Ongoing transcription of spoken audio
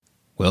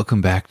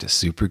Welcome back to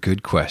Super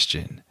Good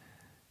Question,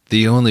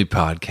 the only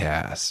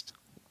podcast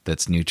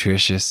that's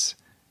nutritious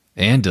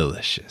and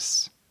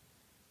delicious.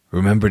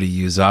 Remember to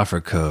use offer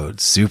code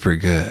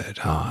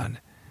SUPERGOOD on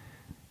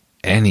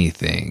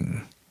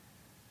anything.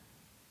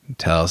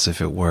 Tell us if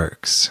it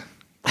works.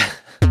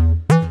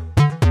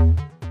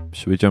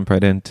 Should we jump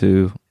right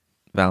into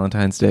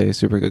Valentine's Day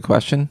Super Good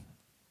Question?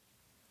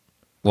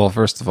 Well,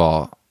 first of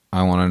all,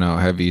 I want to know,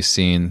 have you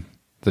seen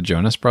the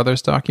Jonas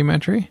Brothers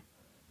documentary?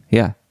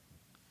 Yeah.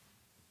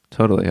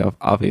 Totally,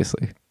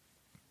 obviously.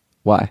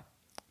 Why?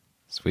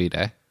 Sweet,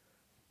 eh?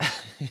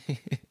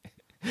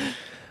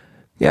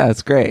 Yeah,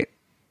 it's great.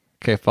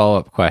 Okay,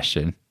 follow-up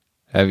question.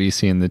 Have you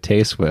seen the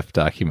Tay-Swift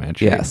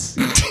documentary? Yes.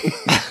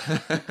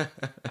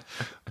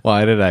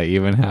 Why did I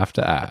even have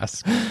to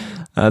ask?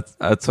 That's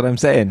what I'm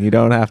saying. You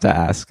don't have to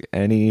ask.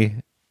 Any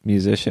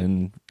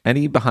musician,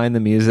 any behind the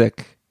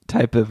music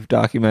type of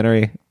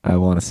documentary, I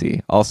want to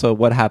see. Also,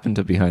 what happened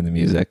to behind the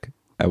music?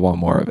 I want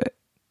more of it.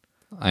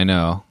 I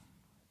know.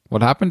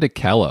 What happened to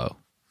Kello?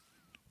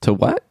 To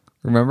what?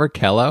 Remember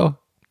Kello?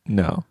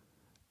 No.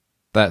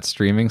 That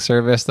streaming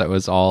service that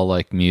was all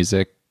like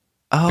music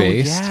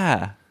based?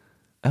 Yeah.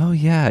 Oh,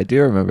 yeah. I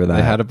do remember that.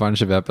 They had a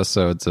bunch of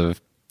episodes of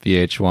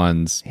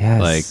VH1's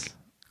like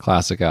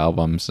classic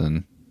albums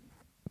and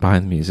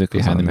behind the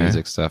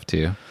music stuff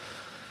too.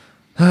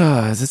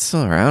 Is it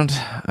still around?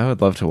 I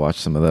would love to watch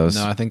some of those.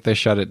 No, I think they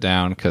shut it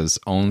down because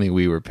only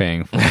we were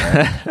paying for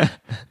it.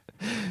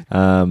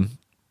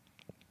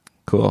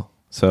 Cool.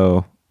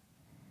 So,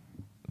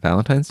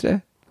 Valentine's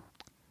Day?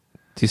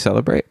 Do you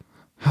celebrate?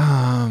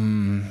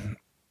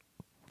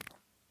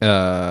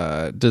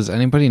 Does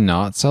anybody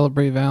not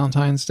celebrate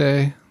Valentine's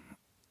Day?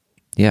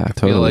 Yeah, I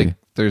totally.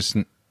 feel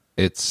like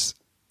it's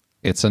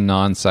a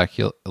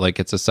non-secular, like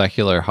it's a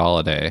secular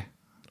holiday.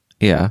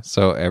 Yeah.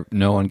 So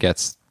no one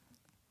gets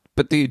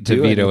But do you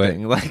do veto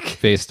anything? it Like,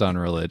 based on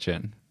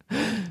religion.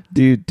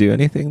 do you do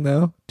anything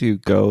though? Do you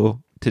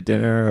go to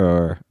dinner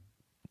or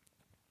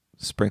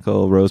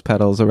sprinkle rose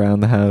petals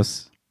around the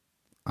house?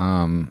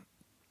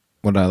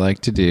 What I like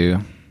to do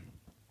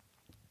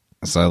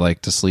is I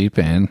like to sleep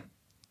in.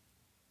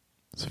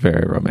 It's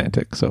very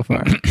romantic so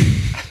far.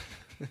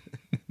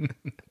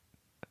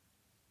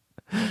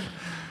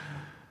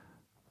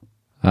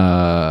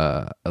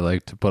 I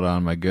like to put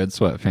on my good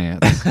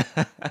sweatpants.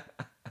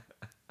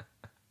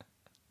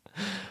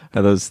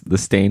 Are those the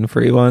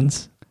stain-free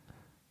ones?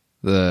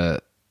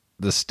 The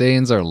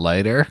stains are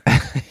lighter.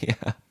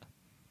 Yeah.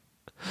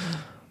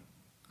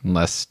 And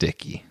less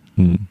sticky.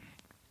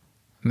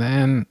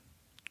 Then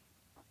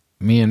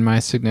me and my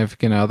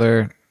significant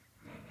other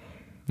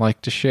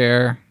like to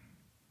share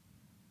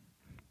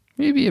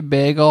maybe a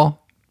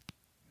bagel.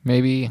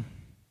 Maybe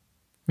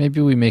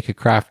we make a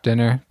craft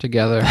dinner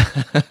together.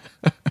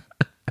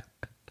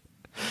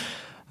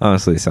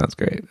 Honestly, sounds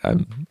great.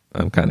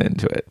 I'm kind of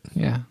into it.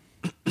 Yeah.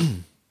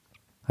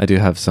 I do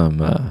have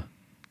some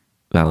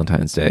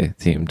Valentine's Day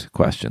themed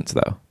questions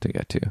though to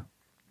get to.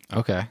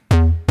 Okay.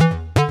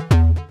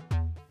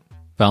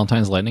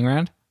 Valentine's lightning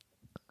round?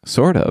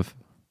 Sort of.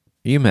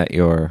 You met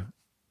your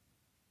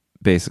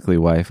basically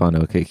wife on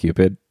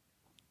OkCupid.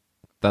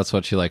 That's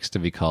what she likes to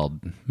be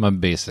called. My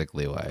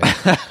basically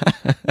wife.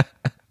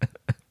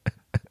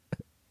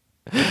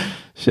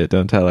 Shit,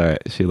 don't tell her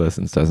she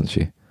listens, doesn't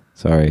she?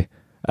 Sorry.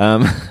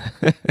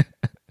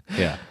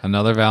 Yeah.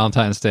 Another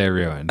Valentine's Day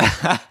ruined.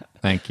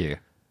 Thank you.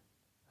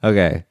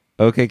 Okay.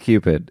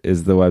 OkCupid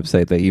is the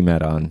website that you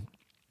met on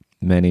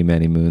many,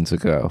 many moons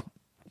ago.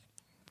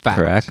 Fact.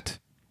 Correct?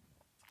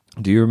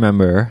 Do you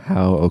remember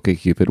how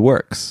OkCupid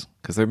works?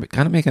 Because they're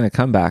kind of making a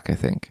comeback, I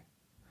think.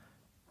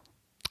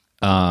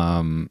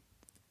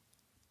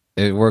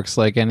 It works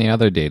like any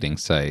other dating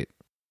site.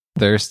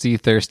 Thirsty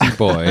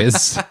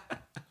boys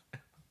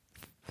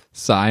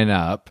sign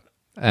up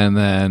and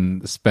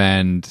then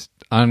spend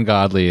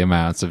ungodly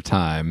amounts of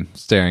time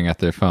staring at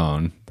their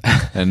phone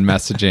and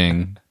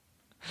messaging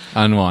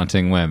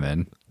unwanting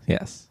women.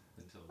 Yes.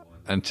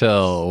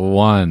 Until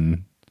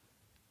one,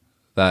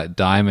 that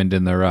diamond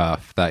in the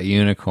rough, that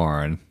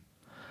unicorn,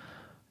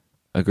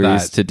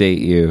 Agrees to date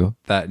you.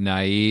 that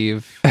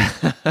naive,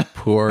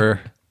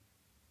 poor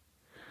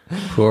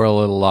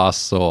little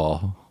lost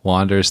soul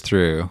wanders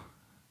through,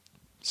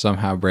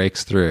 somehow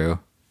breaks through.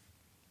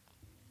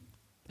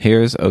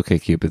 Here's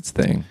OkCupid's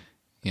thing,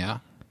 Yeah.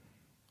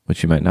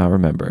 which you might not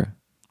remember.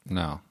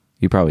 No.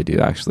 You probably do,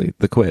 actually.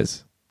 The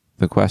quiz.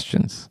 The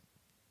questions.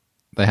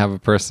 They have a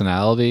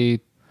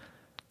personality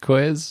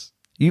quiz.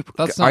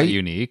 That's not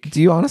unique.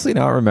 Do you honestly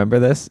not remember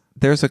this?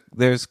 There's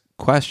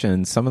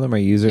questions. Some of them are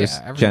users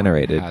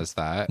generated. Has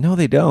that? No,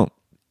 they don't.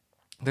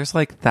 There's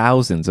like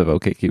thousands of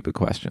OkCupid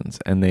questions,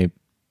 and they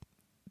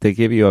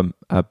give you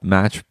a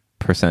match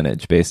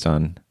percentage based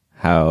on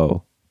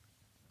how,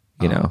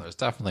 you know. There's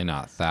definitely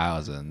not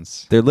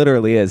thousands. There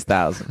literally is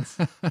thousands.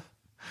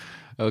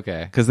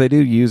 Okay. Because they do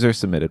user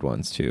submitted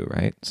ones too,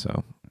 right?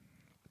 So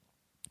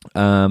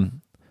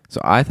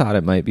I thought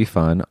it might be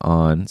fun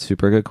on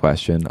Super Good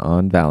Question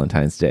on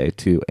Valentine's Day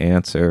to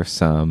answer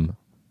some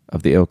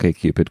of the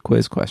OkCupid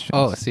quiz questions.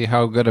 Oh, see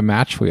how good a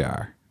match we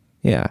are.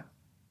 Yeah.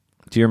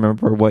 Do you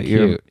remember what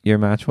your Cute. your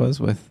match was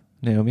with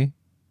Naomi?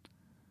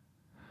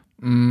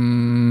 It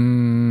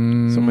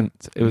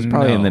was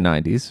probably in the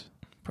 90s.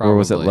 Or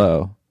was it Probably.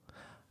 low?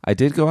 I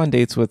did go on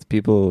dates with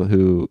people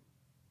who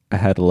I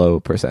had a low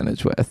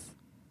percentage with.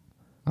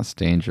 That's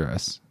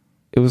dangerous.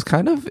 It was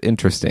kind of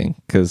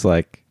interesting because,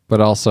 like,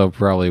 But also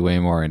probably way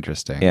more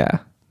interesting. yeah.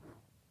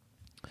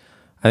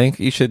 I think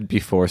you should be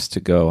forced to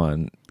go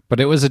on. But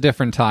it was a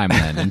different time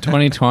then. In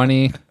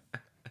 2020,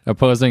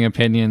 opposing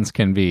opinions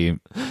can be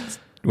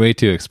way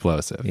too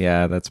explosive.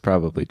 Yeah, that's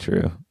probably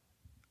true.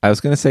 I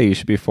was going to say you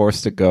should be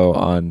forced to go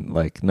on,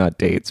 like, not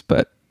dates,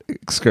 but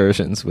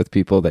excursions with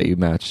people that you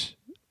match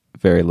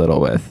very little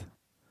with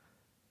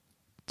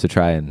to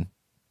try and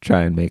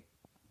make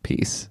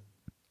peace.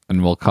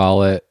 And we'll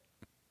call it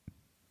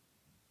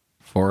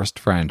forced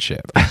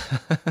friendship.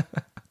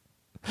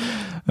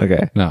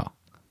 Okay. No.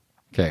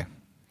 Okay.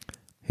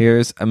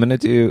 I'm going to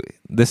do,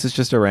 this is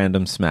just a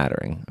random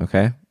smattering,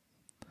 okay?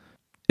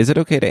 Is it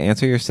okay to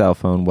answer your cell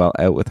phone while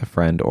out with a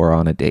friend or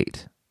on a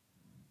date?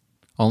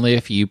 Only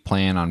if you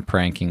plan on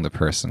pranking the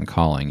person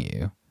calling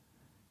you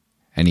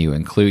and you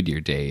include your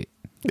date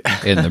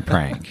in the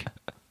prank.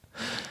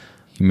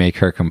 You make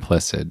her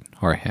complicit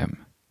or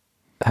him.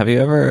 Have you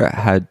ever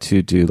had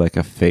to do like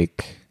a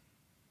fake,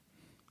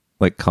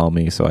 like, call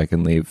me so I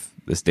can leave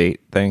this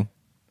date thing?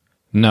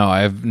 No,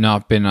 I've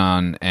not been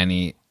on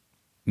any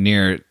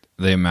near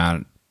the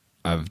amount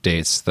of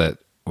dates that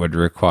would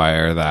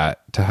require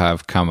that to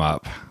have come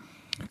up.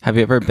 Have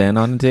you ever been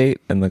on a date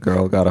and the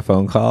girl got a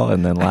phone call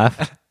and then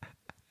left?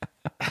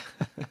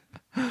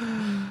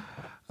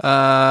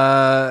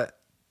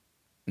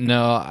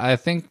 No, I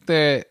think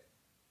that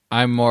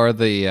I'm more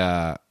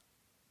the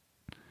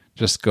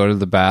just go to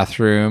the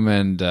bathroom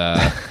and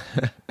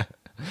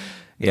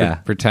Yeah.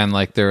 pretend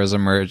like there was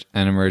an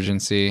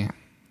emergency.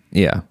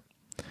 Yeah.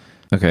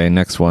 Okay,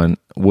 next one.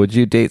 Would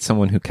you date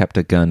someone who kept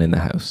a gun in the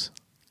house?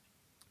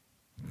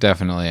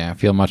 Definitely, I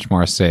feel much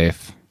more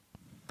safe.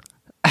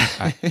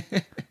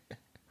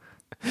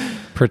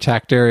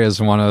 Protector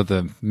is one of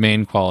the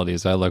main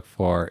qualities I look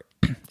for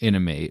in a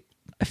mate.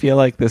 I feel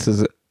like this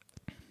is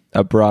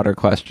a broader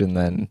question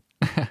than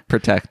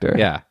protector.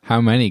 Yeah. How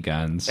many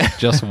guns?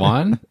 Just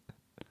one?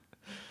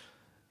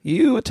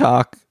 You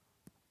talk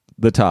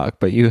the talk,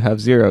 but you have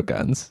 0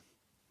 guns.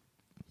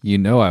 You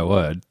know I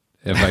would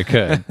if I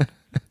could.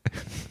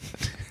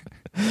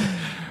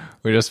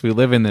 We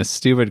live in this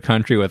stupid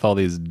country with all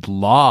these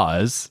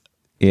laws.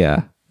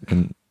 Yeah.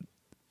 And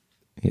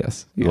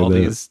yes, you're All the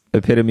these-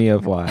 epitome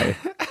of why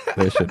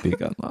there should be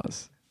gun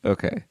laws.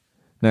 Okay.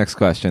 Next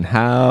question.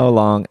 How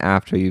long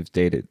after you've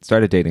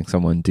started dating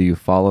someone, do you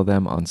follow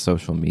them on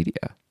social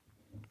media?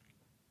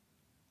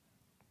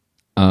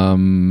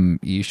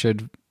 You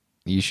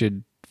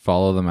should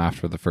follow them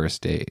after the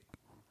first date.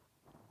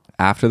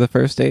 After the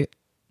first date?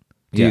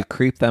 Do Yeah. you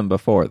creep them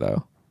before,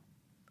 though?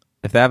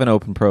 If they have an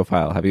open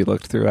profile, have you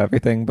looked through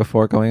everything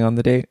before going on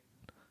the date?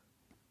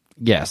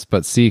 Yes,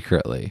 but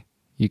secretly.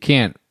 You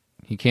can't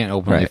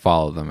openly Right.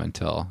 follow them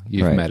until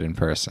you've Right. met in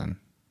person.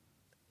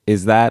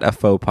 Is that a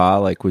faux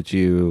pas? Like, would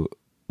you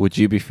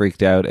be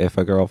freaked out if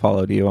a girl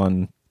followed you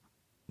on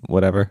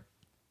whatever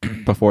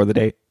before the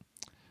date?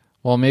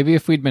 Well, maybe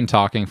if we'd been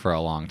talking for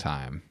a long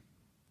time.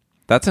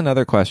 That's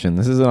another question.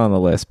 This isn't on the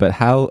list, but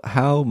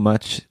how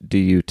much do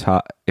you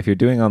talk if you're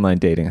doing online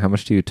dating? How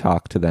much do you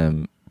talk to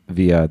them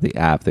via the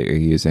app that you're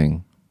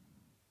using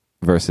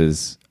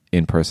versus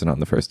in person on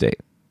the first date?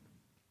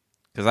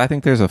 Because I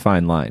think there's a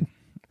fine line.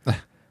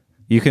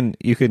 You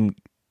can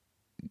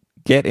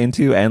get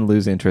into and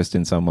lose interest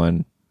in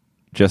someone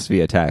just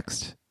via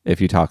text if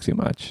you talk too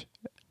much.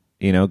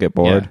 Get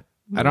bored.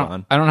 Yeah. I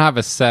don't have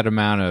a set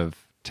amount of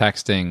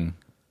texting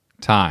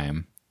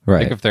time.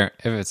 Right. Like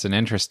if it's an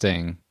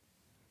interesting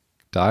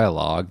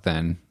dialogue,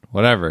 then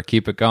whatever,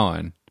 keep it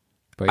going.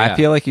 But yeah. I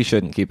feel like you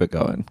shouldn't keep it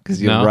going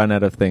because you'll No? run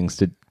out of things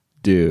to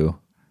do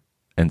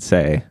and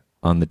say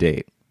on the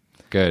date.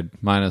 Good.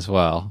 Might as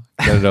well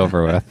get it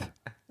over with.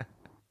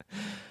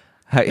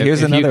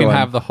 Here's if another you can one.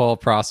 have the whole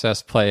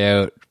process play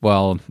out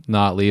while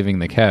not leaving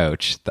the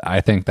couch, I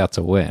think that's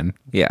a win.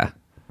 Yeah,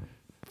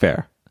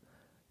 fair.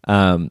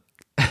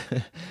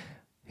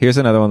 Here's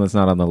another one that's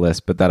not on the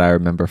list, but that I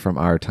remember from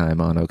our time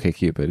on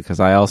OkCupid,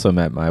 because I also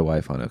met my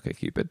wife on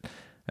OkCupid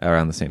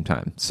around the same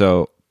time.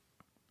 So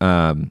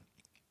I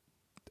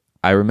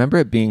remember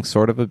it being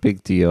sort of a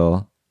big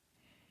deal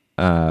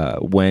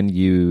when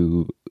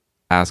you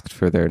asked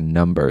for their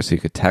number so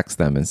you could text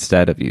them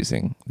instead of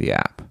using the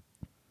app.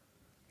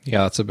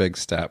 Yeah, that's a big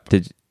step.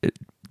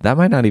 That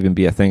might not even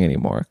be a thing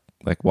anymore.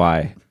 Like,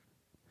 why?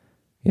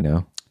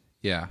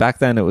 Yeah. Back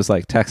then it was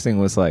like texting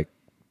was like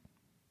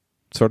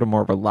sort of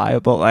more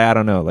reliable. I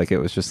don't know. Like, it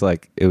was just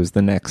like it was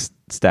the next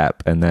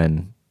step, and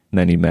then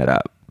you met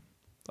up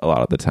a lot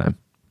of the time.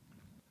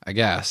 I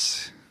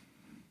guess.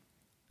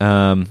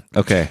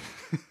 Okay.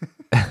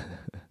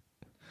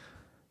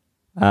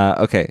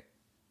 Okay.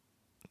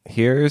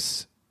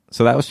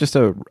 So that was just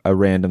a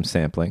random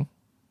sampling.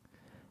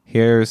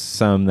 Here's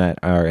some that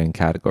are in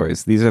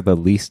categories. These are the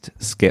least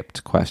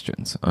skipped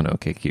questions on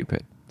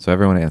OkCupid. So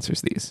everyone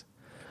answers these.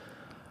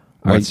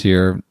 What's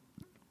your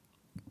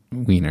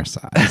wiener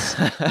size?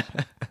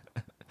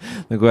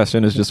 The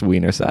question is just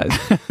wiener size.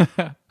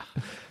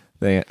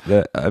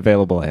 The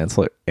available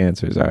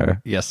answers are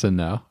Yes and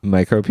no.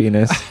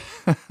 micropenis.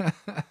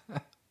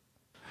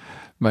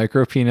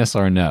 Micropenis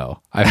or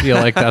no? I feel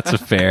like that's a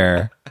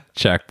fair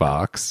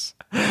checkbox.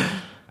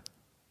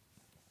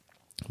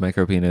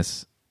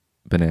 Micropenis,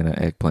 banana,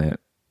 eggplant,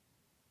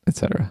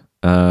 etc.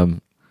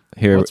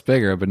 Here, What's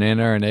bigger, a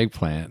banana or an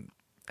eggplant?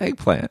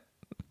 eggplant.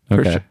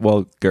 Okay. Sure.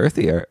 Well,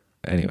 girthier.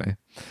 Anyway.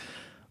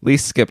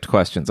 Least skipped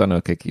questions on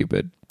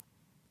OkCupid.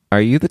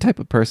 Are you the type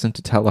of person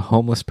to tell a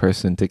homeless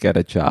person to get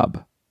a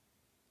job?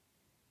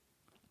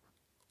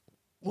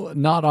 Well,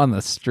 not on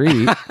the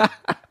street.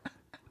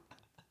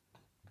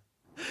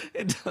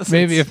 It doesn't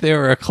Maybe if they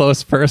were a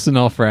close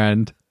personal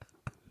friend.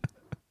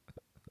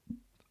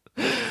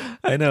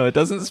 I know, it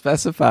doesn't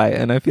specify,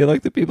 and I feel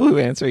like the people who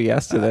answer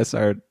yes to this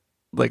are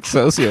like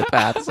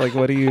sociopaths. Like,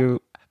 what do you...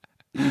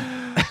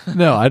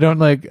 No, I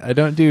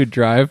don't do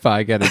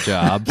drive-by get a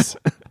jobs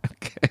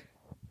Okay.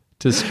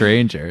 to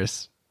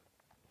strangers.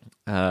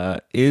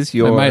 Is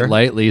your... I might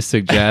lightly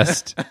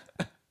suggest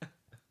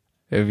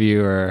if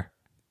you are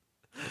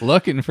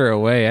looking for a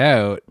way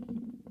out,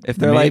 if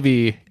they're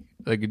maybe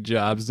like a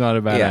job's not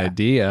a bad Yeah.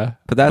 idea.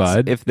 But that's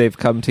bud. if they've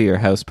come to your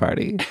house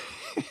party,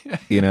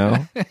 you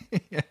know,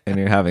 and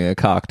you're having a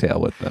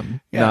cocktail with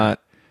them. Yeah.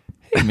 Not...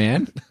 Hey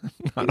man,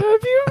 have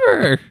you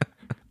ever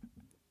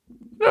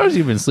noticed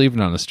you've been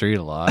sleeping on the street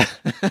a lot?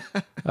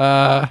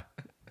 I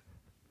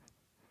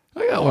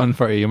got one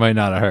for you. You might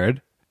not have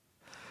heard.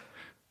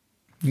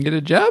 You get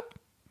a job?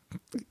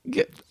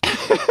 Get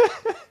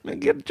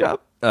a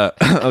job.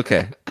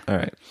 Okay. All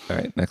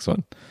right. Next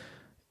one.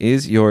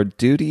 Is your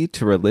duty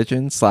to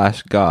religion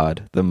 /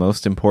 God the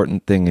most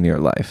important thing in your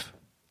life?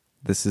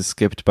 This is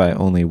skipped by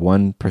only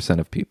 1%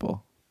 of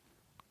people.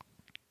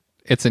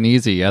 It's an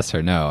easy yes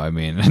or no. I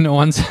mean, no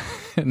one's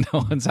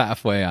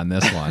halfway on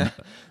this one.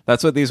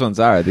 That's what these ones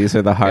are. These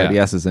are the hard Yeah.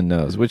 yeses and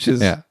nos, which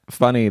is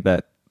funny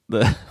that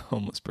the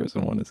homeless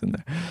person one is in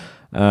there.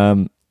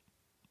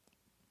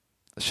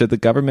 Should the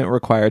government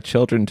require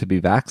children to be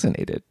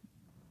vaccinated?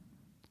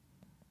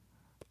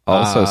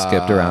 Also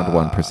skipped around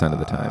 1% of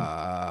the time.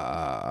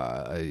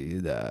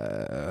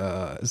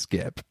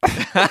 Skip.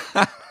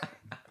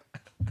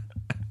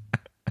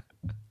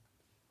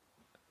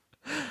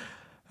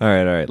 All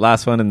right.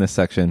 Last one in this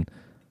section.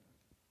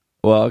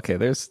 Well, okay,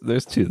 there's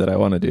two that I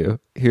want to do.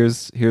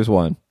 Here's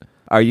one.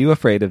 Are you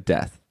afraid of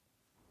death?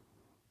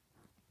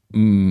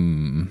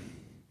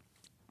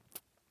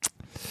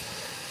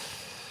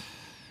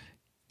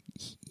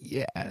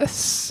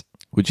 Yes.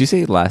 Would you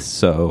say less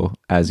so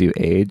as you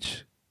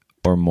age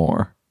or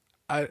more?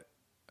 I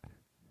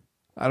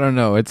don't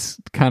know. It's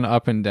kind of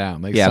up and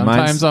down. Like Yeah,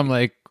 sometimes I'm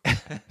like,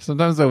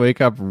 sometimes I wake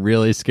up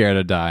really scared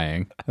of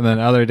dying, and then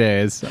other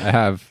days I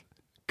have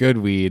good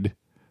weed,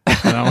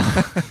 and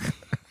I'm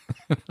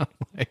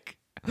like,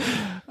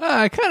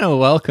 I kind of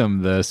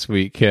welcome the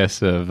sweet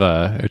kiss of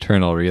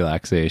eternal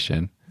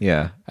relaxation.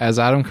 Yeah. As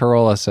Adam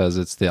Carolla says,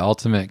 it's the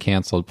ultimate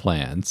canceled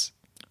plans.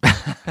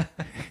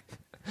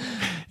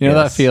 You know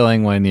that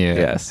feeling when you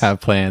have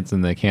plans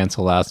and they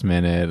cancel last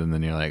minute, and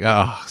then you're like,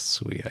 oh,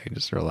 sweet, I can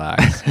just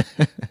relax.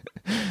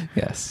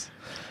 Yes.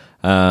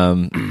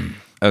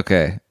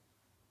 Okay.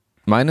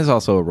 Mine is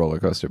also a roller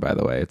coaster, by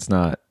the way. It's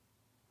not...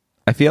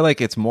 I feel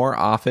like it's more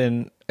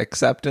often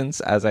acceptance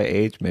as I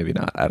age. Maybe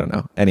not. I don't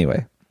know.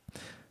 Anyway.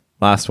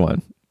 Last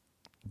one.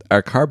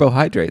 Are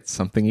carbohydrates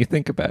something you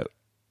think about?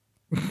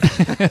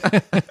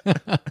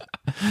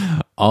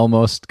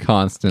 Almost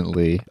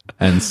constantly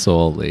and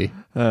solely.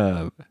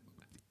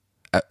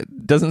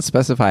 Doesn't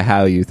specify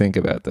how you think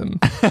about them.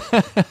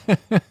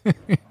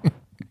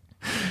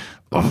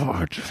 Oh,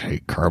 I just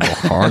hate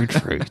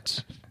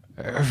carbohydrates.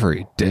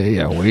 Every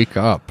day I wake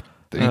up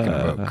thinking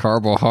about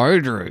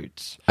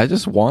carbohydrates. I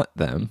just want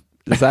them.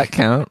 Does that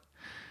count?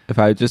 If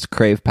I just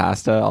crave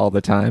pasta all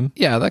the time?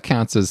 Yeah, that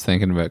counts as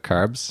thinking about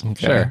carbs.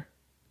 Okay. Sure.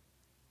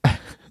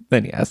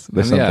 Then yes,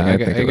 there's something I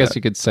think about. I guess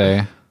you could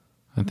say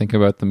I think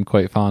about them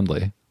quite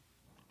fondly.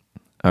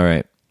 All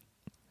right.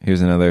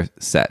 Here's another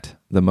set.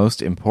 The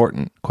most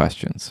important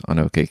questions on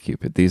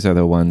OkCupid. These are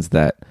the ones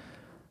that...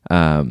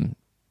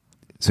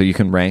 so you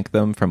can rank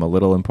them from a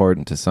little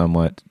important to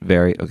somewhat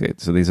very... Okay,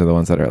 so these are the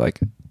ones that are like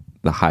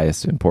the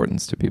highest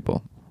importance to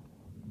people.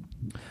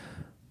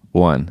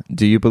 1.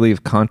 Do you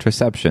believe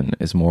contraception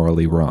is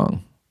morally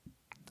wrong?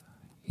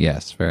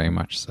 Yes, very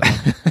much so.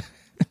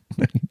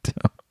 No, you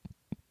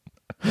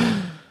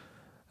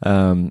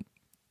don't.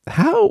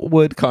 How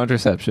would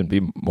contraception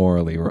be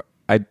morally wrong?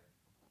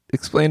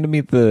 Explain to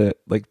me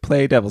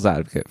play devil's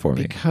advocate for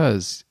me.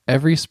 Because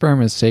every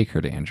sperm is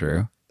sacred,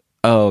 Andrew.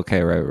 Oh,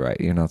 okay, right.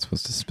 You're not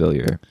supposed to spill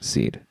your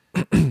seed.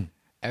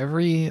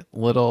 Every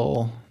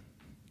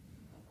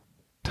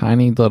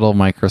tiny little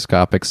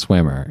microscopic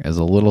swimmer is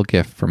a little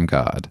gift from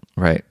God.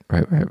 Right.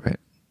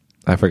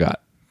 I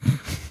forgot.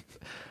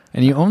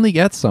 And you only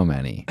get so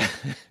many.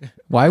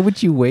 Why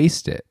would you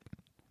waste it?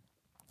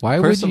 Why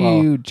would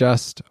you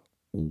just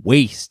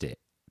waste it?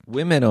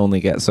 women only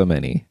get so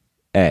many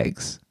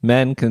eggs.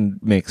 Men can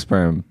make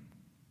sperm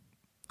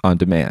on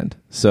demand.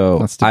 So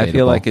That's I feel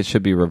debatable. like it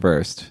should be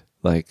reversed.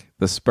 Like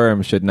the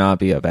sperm should not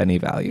be of any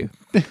value.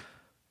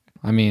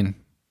 I mean,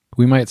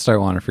 we might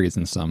start wanting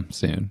freezing some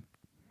soon.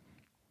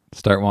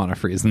 Start wanting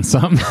freezing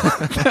some.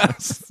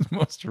 That's the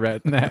most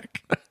redneck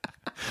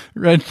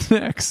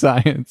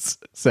science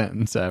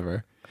sentence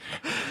ever.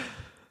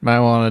 Might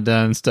want to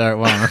done start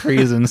wanting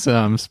freezing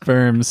some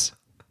sperms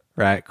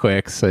right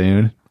quick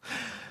soon.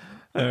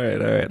 All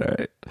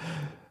right.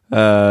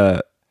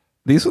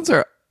 These ones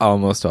are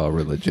almost all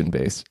religion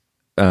based.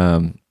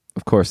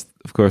 Of course,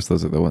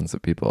 those are the ones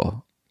that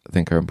people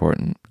think are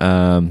important.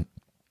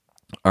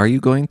 Are you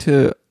going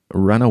to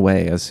run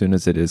away as soon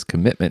as it is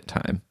commitment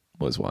time?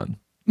 Was one.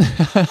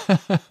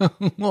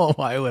 Well,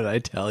 why would I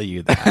tell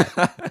you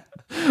that?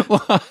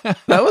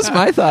 That was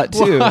my thought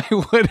too. Why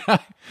would I?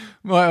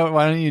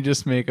 Why don't you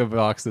just make a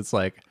box that's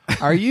like,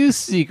 are you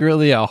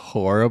secretly a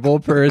horrible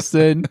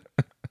person?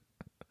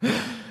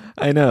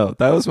 I know.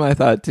 That was my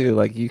thought too.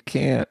 Like you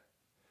can't,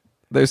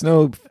 there's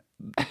no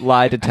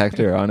lie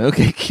detector on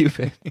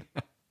OkCupid.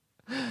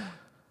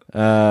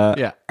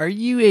 Yeah. Are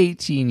you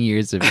 18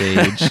 years of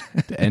age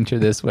to enter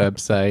this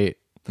website?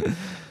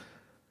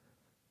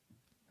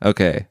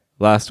 Okay.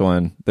 Last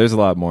one. There's a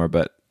lot more,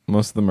 but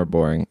most of them are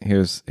boring.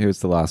 Here's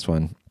the last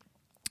one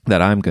that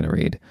I'm going to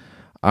read.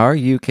 Are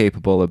you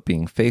capable of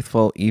being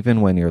faithful even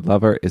when your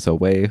lover is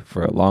away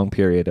for a long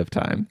period of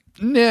time?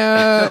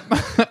 No.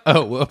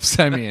 Oh, whoops.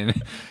 I mean,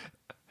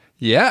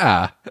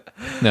 yeah.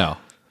 No.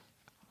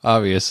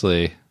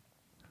 Obviously.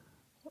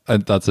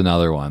 That's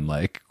another one.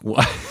 Like,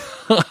 what?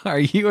 Are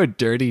you a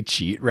dirty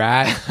cheat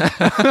rat?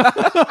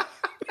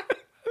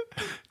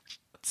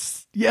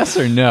 Yes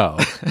or no?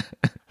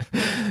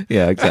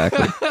 Yeah,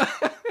 exactly.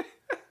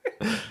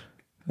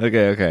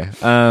 Okay.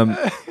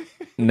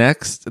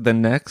 The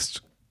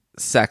next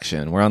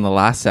section, we're on the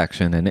last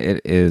section, and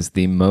it is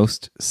the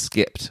most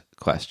skipped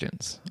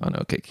questions on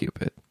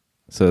OkCupid.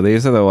 So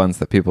these are the ones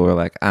that people were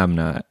like,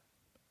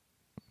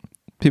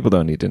 people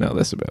don't need to know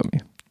this about me.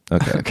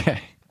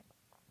 Okay.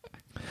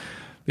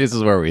 This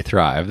is where we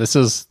thrive. This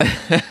is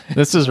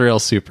real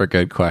super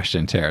good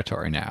question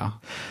territory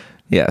now.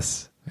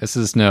 Yes. This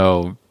is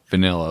no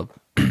vanilla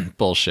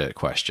bullshit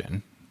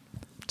question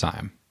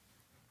time.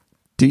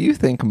 Do you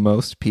think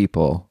most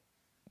people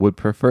would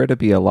prefer to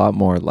be a lot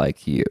more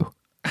like you?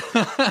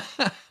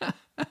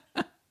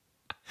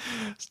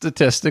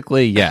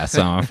 Statistically, yes,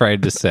 I'm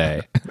afraid to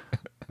say.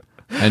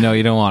 I know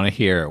you don't want to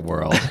hear it,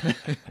 world.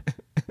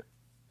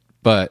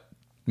 But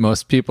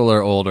most people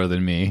are older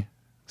than me,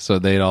 so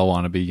they'd all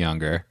want to be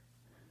younger.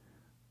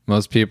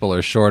 Most people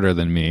are shorter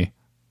than me.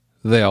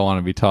 They all want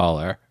to be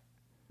taller.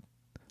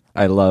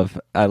 I love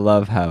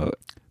how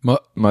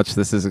much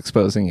this is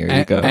exposing your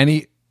ego.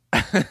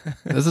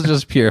 This is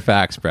just pure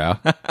facts, bro.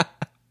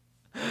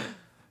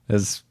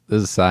 This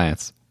is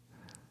science.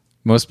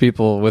 Most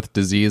people with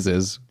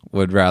diseases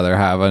would rather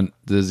have a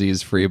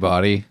disease-free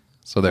body.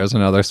 So there's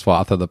another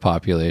swath of the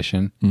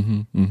population.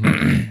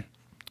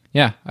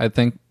 Yeah, I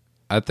think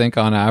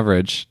on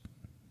average,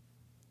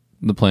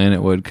 the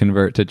planet would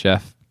convert to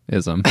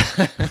Jeffism.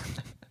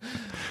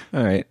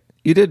 All right,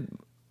 you did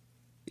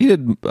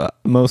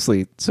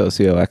mostly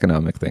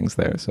socioeconomic things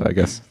there, so I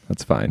guess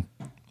that's fine.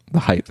 The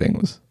height thing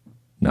was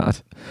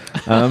not.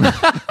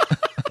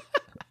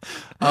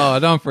 Oh,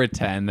 don't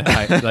pretend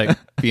like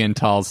being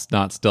tall's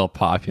not still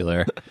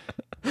popular.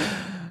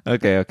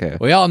 Okay.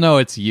 We all know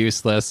it's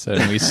useless,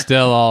 and we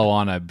still all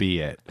want to be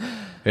it.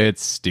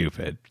 It's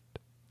stupid.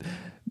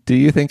 Do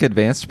you think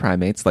advanced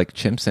primates like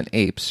chimps and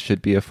apes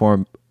should be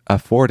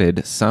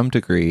afforded some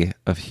degree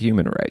of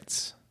human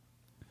rights?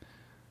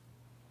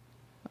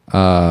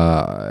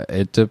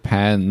 It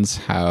depends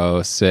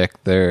how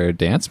sick their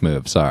dance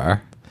moves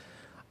are.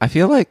 I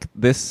feel like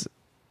this...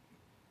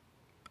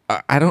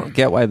 I don't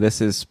get why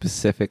this is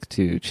specific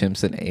to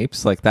chimps and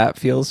apes. Like, that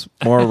feels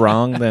more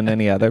wrong than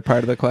any other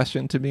part of the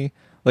question to me.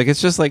 Like,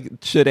 it's just like,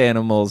 should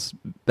animals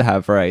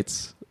have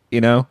rights? You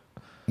know?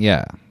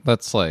 Yeah,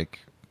 that's like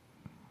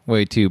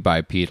way too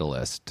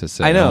bipedalist to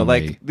say. I know,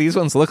 only like, these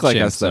ones look like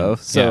us, though.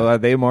 So are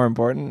they more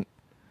important?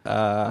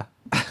 No.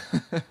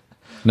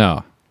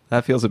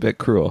 That feels a bit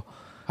cruel.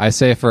 I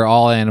say for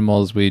all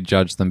animals, we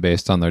judge them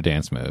based on their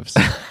dance moves.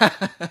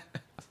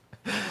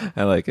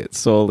 I like it.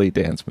 Solely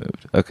dance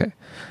moved. Okay.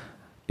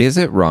 Is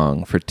it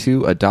wrong for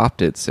two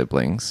adopted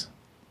siblings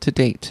to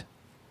date?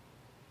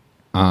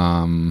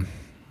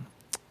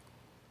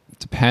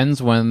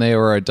 Depends when they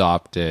were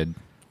adopted,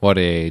 what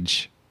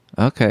age.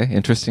 Okay,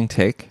 interesting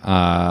take.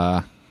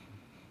 Because,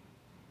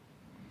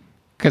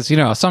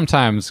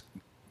 sometimes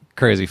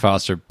crazy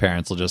foster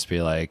parents will just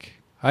be like,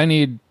 I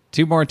need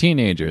 2 more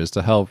teenagers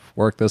to help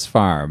work this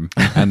farm.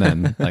 And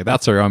then,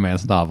 that's a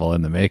romance novel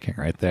in the making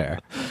right there.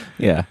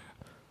 Yeah.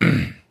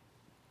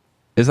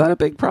 Is that a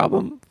big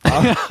problem?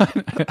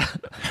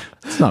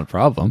 It's not a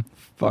problem.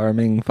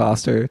 Farming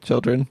foster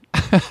children?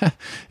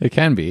 It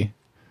can be.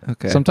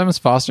 Okay. Sometimes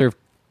foster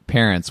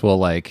parents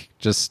will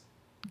just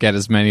get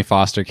as many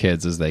foster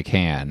kids as they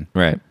can.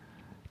 Right.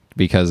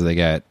 Because they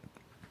get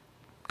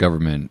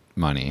government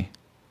money.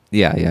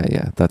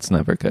 Yeah. That's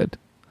never good.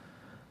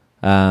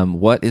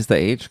 What is the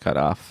age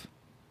cutoff?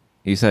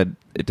 You said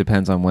it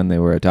depends on when they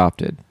were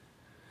adopted.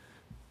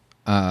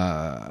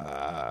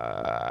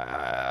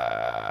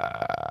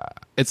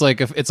 It's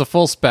like it's a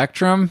full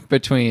spectrum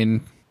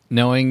between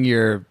knowing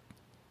your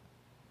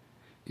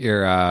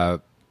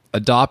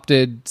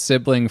adopted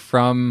sibling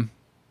from,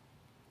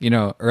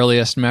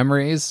 earliest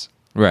memories,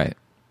 Right.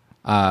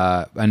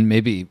 and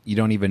maybe you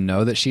don't even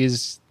know that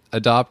she's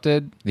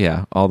adopted.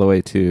 Yeah, all the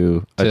way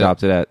to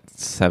adopted at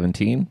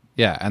 17.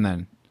 Yeah, and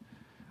then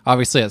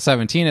obviously at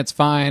 17 it's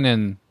fine,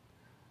 and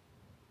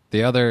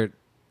the other,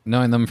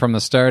 knowing them from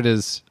the start,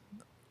 is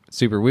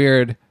super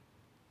weird.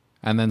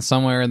 And then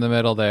somewhere in the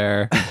middle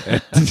there,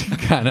 it's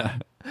kind of...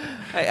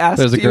 I asked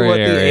there's a you gray what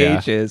area. the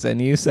age is,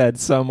 and you said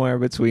somewhere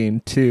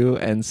between 2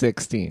 and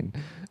 16.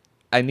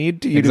 I need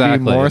you to be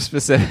Exactly. more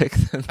specific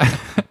than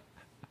that.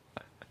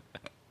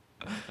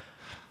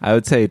 I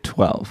would say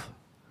 12.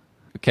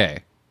 Okay.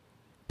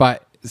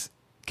 But,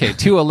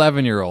 two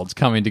 11-year-olds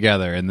coming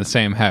together in the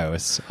same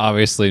house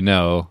obviously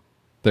know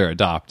they're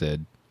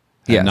adopted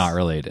and Yes. not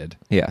related.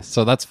 Yes.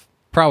 So that's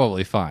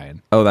probably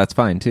fine. Oh, that's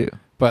fine, too.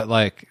 But,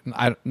 like,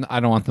 I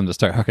don't want them to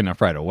start hooking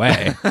up right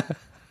away.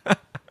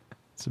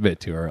 It's a bit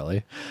too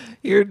early.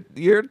 You're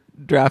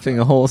drafting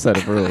a whole set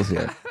of rules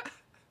here.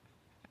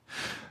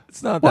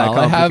 It's not that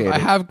complicated. I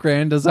have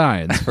grand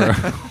designs for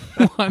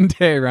one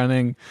day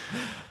running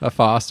a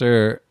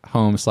foster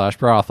home /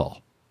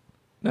 brothel.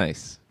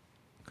 Nice.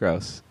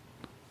 Gross.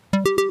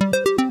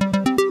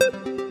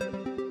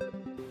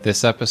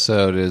 This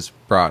episode is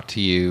brought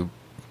to you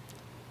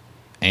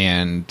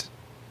and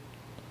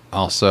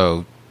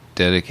also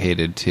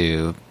dedicated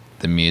to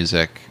the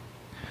music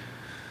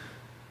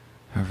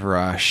of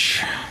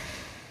Rush.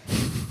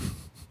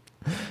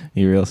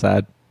 You real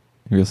sad?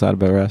 You real sad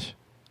about Rush?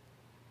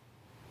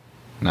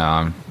 No,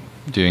 I'm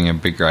doing a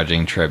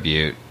begrudging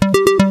tribute.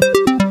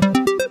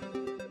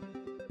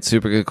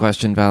 Super good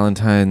question.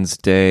 Valentine's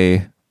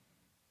Day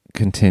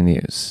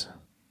continues.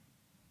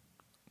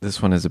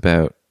 This one is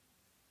about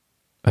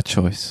a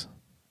choice.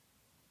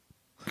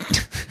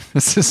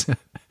 This is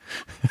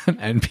an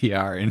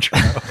NPR intro.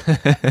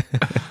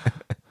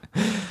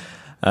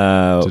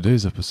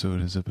 Today's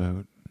episode is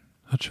about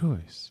a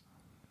choice.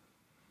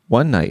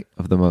 One night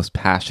of the most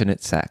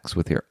passionate sex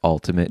with your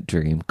ultimate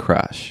dream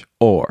crush,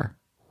 or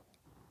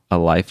a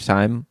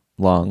lifetime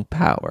long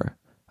power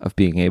of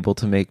being able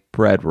to make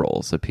bread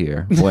rolls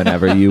appear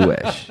whenever you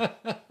wish.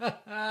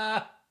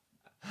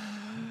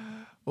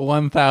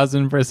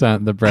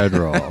 1000% the bread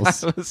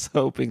rolls. I was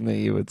hoping that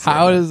you would say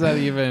How that. is that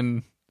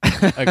even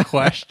a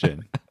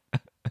question?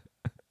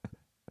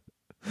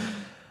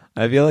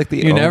 I feel like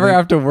You never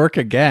have to work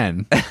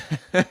again.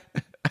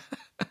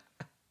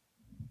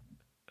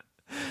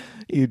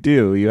 You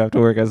do. You have to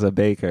work as a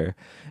baker.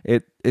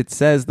 It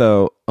says,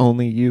 though,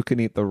 only you can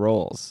eat the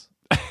rolls.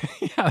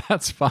 Yeah,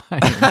 that's fine.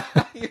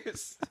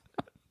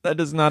 That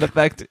does not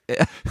affect...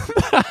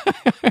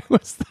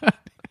 What's that?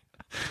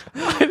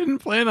 I didn't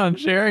plan on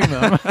sharing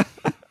them.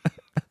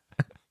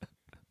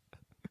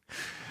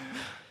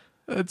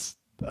 That's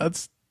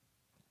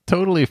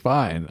totally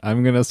fine.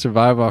 I'm going to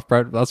survive off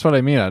bread. That's what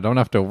I mean. I don't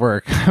have to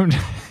work.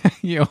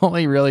 You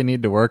only really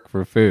need to work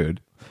for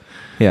food.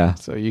 Yeah.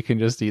 So you can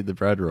just eat the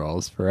bread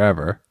rolls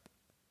forever.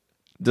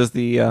 Does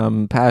the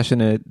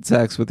passionate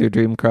sex with your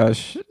dream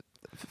crush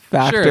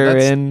factor Sure,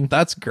 in?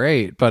 That's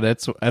great, but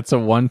it's a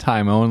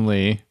one-time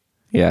only.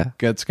 Yeah.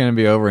 It's going to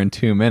be over in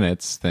 2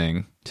 minutes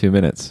thing. 2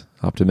 minutes.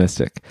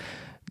 Optimistic.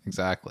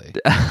 Exactly.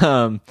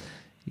 Are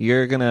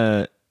you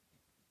gonna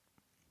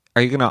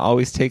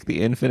always take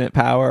the infinite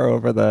power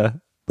over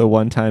the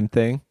one-time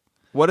thing?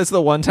 What is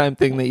the one-time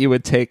thing that you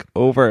would take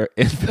over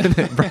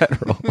infinite bread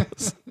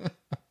rolls?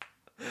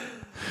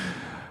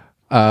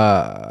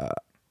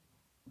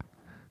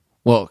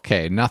 Well,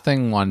 okay,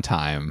 nothing one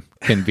time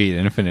can beat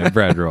infinite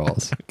bread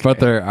rolls, but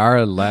there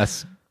are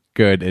less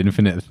good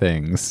infinite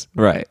things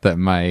Right. that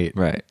might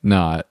Right.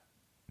 not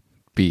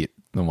beat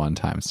the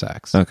one-time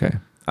sex. Okay.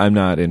 I'm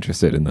not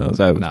interested in those.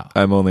 No.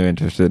 I'm only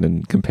interested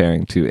in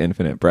comparing two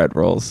infinite bread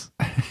rolls.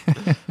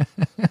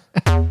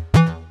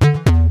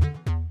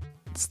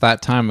 It's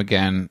that time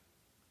again,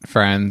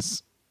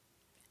 friends.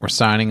 We're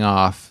signing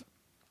off,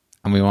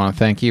 and we want to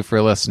thank you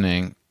for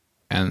listening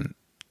and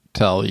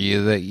tell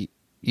you that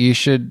you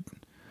should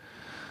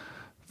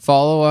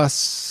follow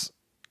us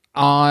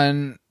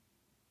on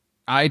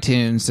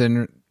iTunes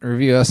and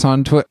review us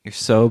on Twitter. You're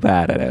so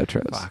bad at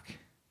outros. Fuck.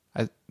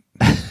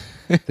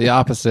 The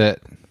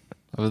opposite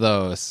of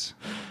those.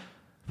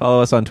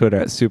 Follow us on Twitter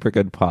at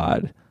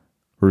SuperGoodPod.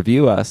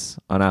 Review us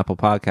on Apple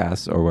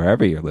Podcasts or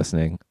wherever you're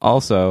listening.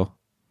 Also,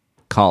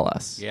 call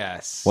us.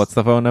 Yes. What's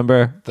the phone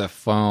number? the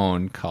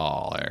phone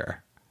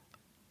caller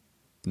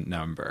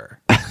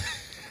number?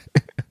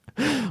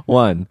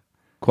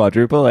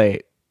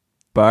 1-888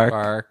 bark.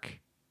 Bark.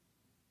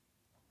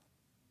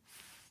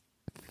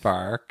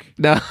 Bark.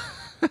 No.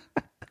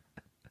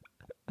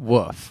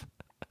 Woof.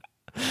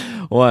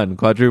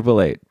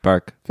 1-888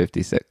 bark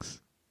 56.